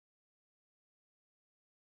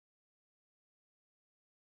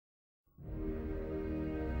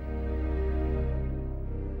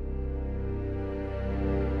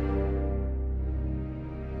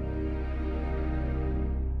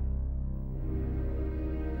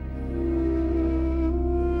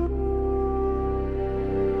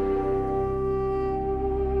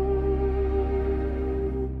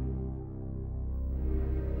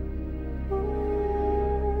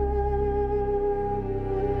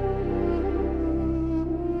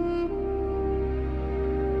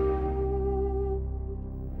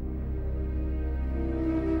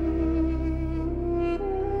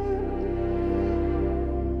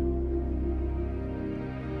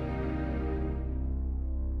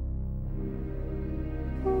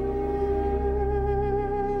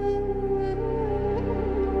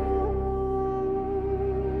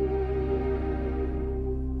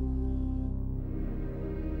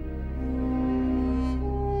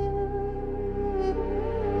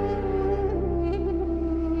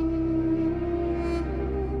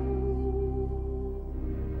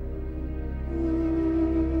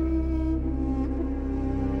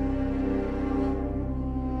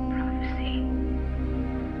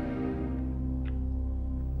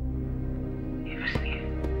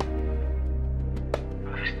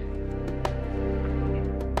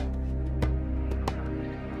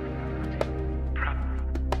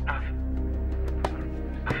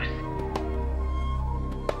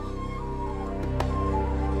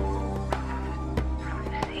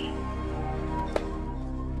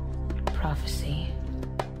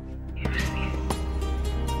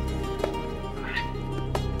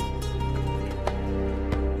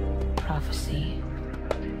prophecy.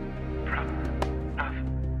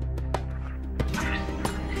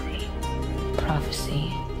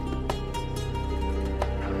 Prophecy.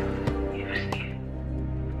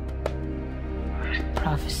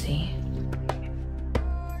 Prophecy.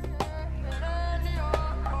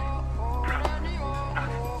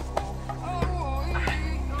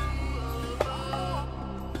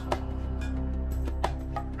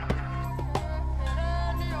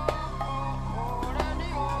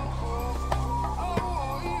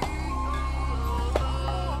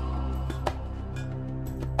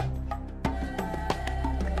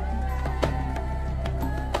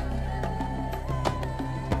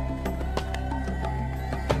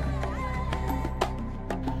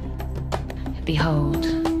 Behold,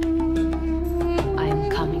 I am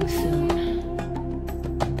coming soon.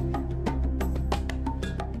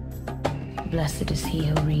 Blessed is he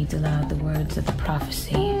who reads aloud the words of the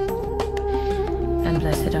prophecy, and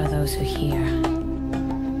blessed are those who hear,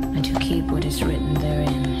 and who keep what is written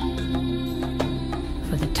therein,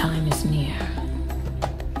 for the time is near.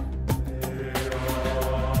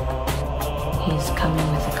 He is coming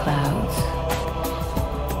with the clouds,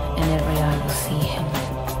 and every eye will see him.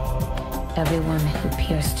 Everyone who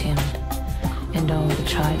pierced him, and all the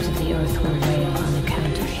tribes of the earth will wail on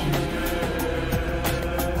account of him.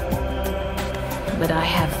 But I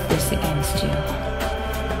have this against you,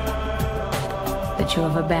 that you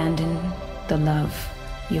have abandoned the love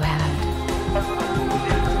you had.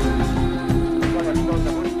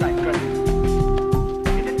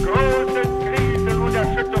 In den großen Krisen und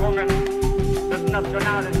Erschütterungen des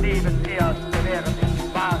nationalen Lebens erst bewähren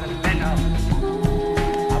sich wahre Männer.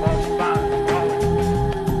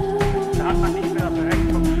 Da hat man nicht mehr das Recht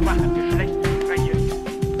vom schwachen Geschlecht zu sprechen.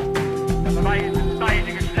 Da beweisen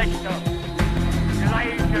beide Geschlechter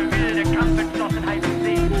gleiche wilde Kampfentschlossenheit und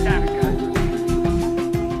Sehstärke.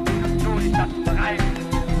 So ist das bereit.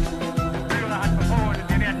 Der Führer hat befohlen,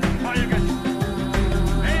 wir werden folgen.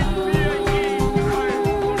 Wenn wir ihm treu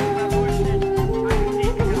und verwundet an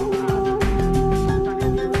die Glauben haben, dann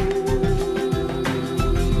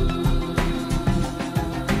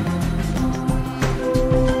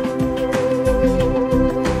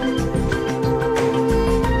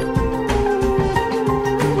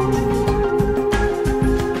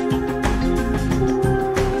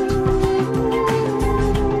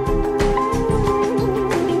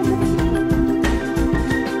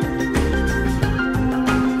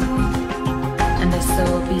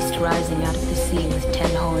ist rising out of the sea with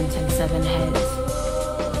 10 horns and 7 heads,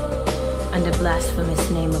 and a blasphemous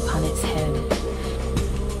name upon its head.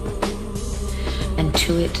 And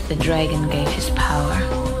to it the dragon gave his power,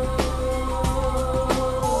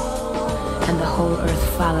 and the whole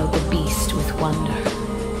earth followed the beast with wonder.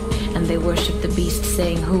 And they worshipped the beast,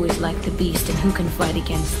 saying, "Who is like the beast, and who can fight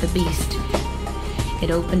against the beast?"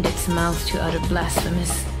 It opened its mouth to utter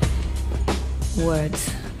blasphemous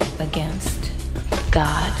words against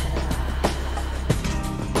God.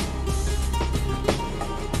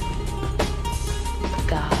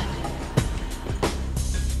 God.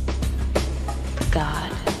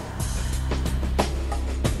 God.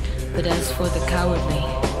 But as for the cowardly,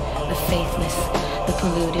 the faithless, the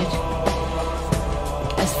polluted,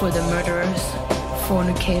 as for the murderers,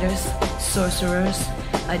 fornicators, sorcerers,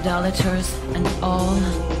 idolaters, and all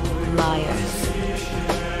liars,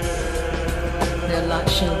 their lot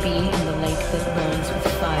shall be in the lake that burns with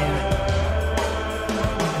fire.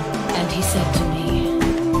 And he said to me,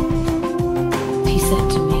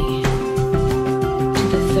 to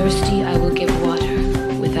the thirsty I will give water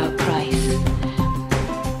without price,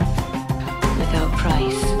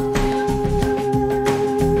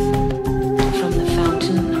 from the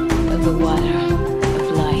fountain of the water of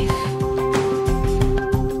life,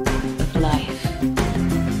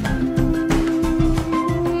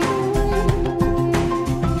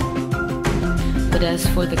 But as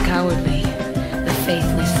for the cowardly, the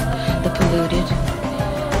faithless, the polluted,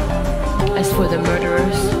 as for the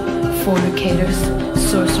murderers, fornicators,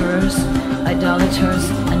 sorcerers, idolaters,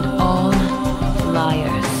 and all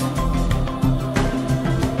liars,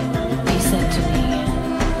 he said to me,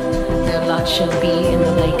 their lot shall be in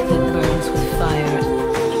the lake that burns with fire.